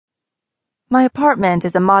My apartment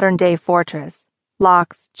is a modern-day fortress.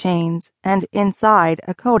 Locks, chains, and inside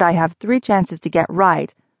a code I have 3 chances to get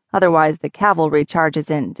right, otherwise the cavalry charges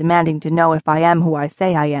in, demanding to know if I am who I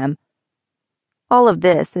say I am. All of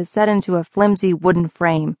this is set into a flimsy wooden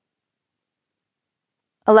frame.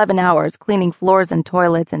 11 hours cleaning floors and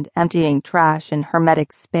toilets and emptying trash in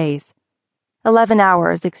hermetic space. 11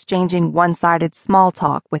 hours exchanging one-sided small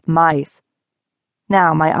talk with mice.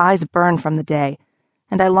 Now my eyes burn from the day,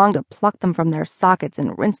 and I long to pluck them from their sockets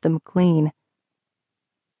and rinse them clean.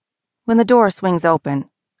 When the door swings open,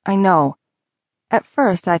 I know. At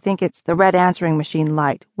first I think it's the red answering machine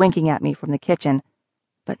light winking at me from the kitchen.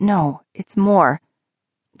 But no, it's more.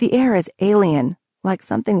 The air is alien, like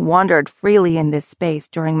something wandered freely in this space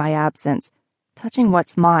during my absence, touching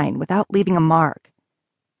what's mine without leaving a mark.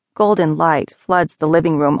 Golden light floods the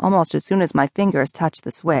living room almost as soon as my fingers touch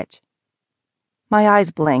the switch. My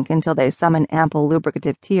eyes blink until they summon ample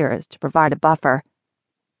lubricative tears to provide a buffer.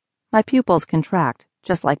 My pupils contract,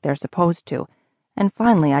 just like they're supposed to, and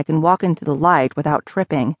finally I can walk into the light without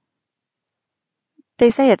tripping. They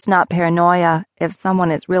say it's not paranoia if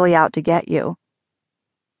someone is really out to get you.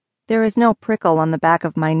 There is no prickle on the back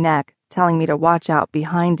of my neck telling me to watch out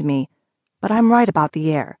behind me, but I'm right about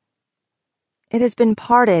the air. It has been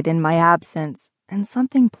parted in my absence, and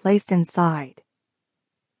something placed inside.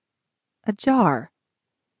 A jar.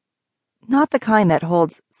 Not the kind that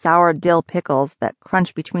holds sour dill pickles that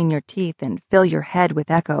crunch between your teeth and fill your head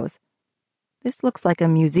with echoes. This looks like a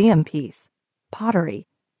museum piece, pottery,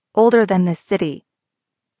 older than this city.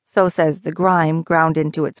 So says the grime ground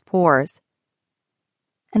into its pores.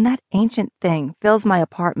 And that ancient thing fills my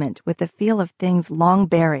apartment with the feel of things long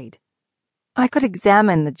buried. I could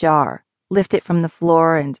examine the jar, lift it from the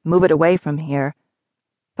floor and move it away from here.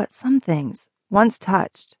 But some things, once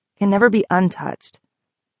touched, can never be untouched.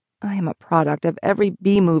 I am a product of every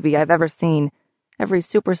B-movie I've ever seen, every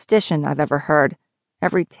superstition I've ever heard,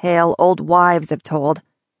 every tale old wives have told.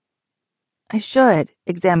 I should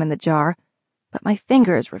examine the jar, but my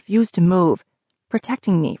fingers refuse to move,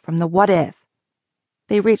 protecting me from the what-if.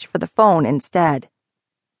 They reach for the phone instead.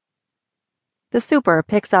 The super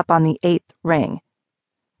picks up on the 8th ring.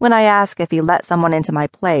 When I ask if he let someone into my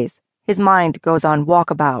place, his mind goes on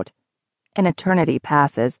walkabout. An eternity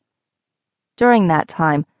passes. During that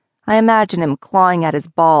time, I imagine him clawing at his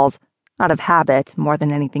balls, out of habit more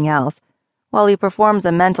than anything else, while he performs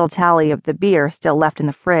a mental tally of the beer still left in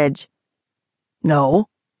the fridge. "No,"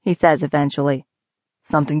 he says eventually.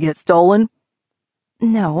 "Something get stolen?"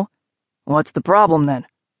 "No." "What's the problem then?"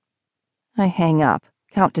 I hang up,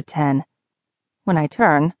 count to 10. When I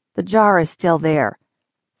turn, the jar is still there,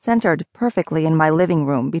 centered perfectly in my living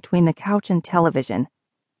room between the couch and television.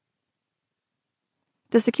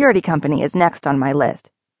 The security company is next on my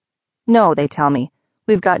list. No, they tell me,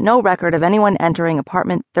 we've got no record of anyone entering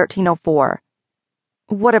apartment 1304.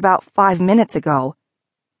 What about 5 minutes ago?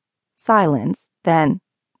 Silence, then,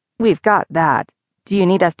 we've got that. Do you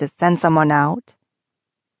need us to send someone out?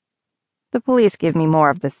 The police give me more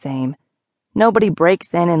of the same. Nobody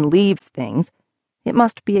breaks in and leaves things. It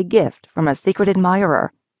must be a gift from a secret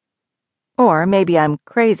admirer. Or maybe I'm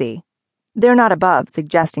crazy. They're not above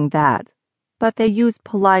suggesting that, but they use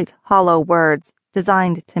polite, hollow words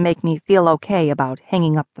designed to make me feel okay about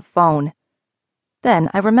hanging up the phone. Then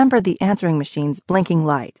I remember the answering machine's blinking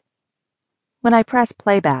light. When I press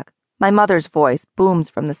playback, my mother's voice booms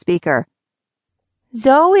from the speaker.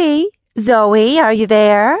 "Zoe, are you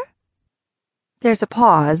there?" There's a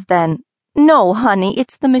pause, then, "No, honey,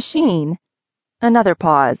 it's the machine." another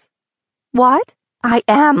pause. "What? I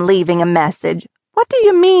am leaving a message. What do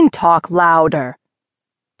you mean, talk louder?"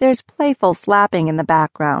 There's playful slapping in the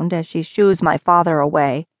background as she shoos my father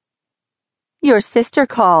away. "Your sister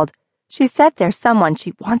called. She said there's someone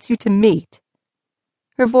she wants you to meet."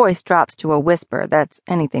 Her voice drops to a whisper that's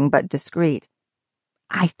anything but discreet.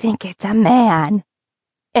 "I think it's a man.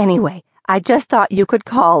 Anyway, I just thought you could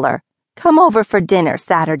call her. Come over for dinner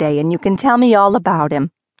Saturday and you can tell me all about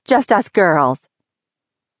him. Just us girls."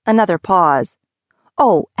 Another pause.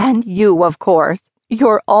 "Oh, and you, of course.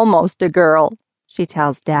 You're almost a girl," she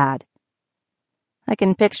tells Dad. I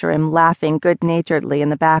can picture him laughing good-naturedly in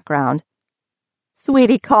the background.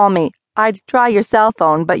 "Sweetie, call me. I'd try your cell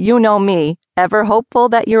phone, but you know me, ever hopeful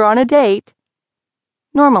that you're on a date."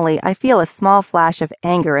 Normally, I feel a small flash of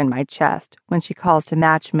anger in my chest when she calls to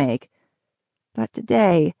matchmake. But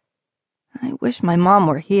today, I wish my mom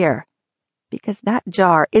were here, because that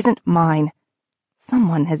jar isn't mine.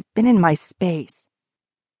 Someone has been in my space.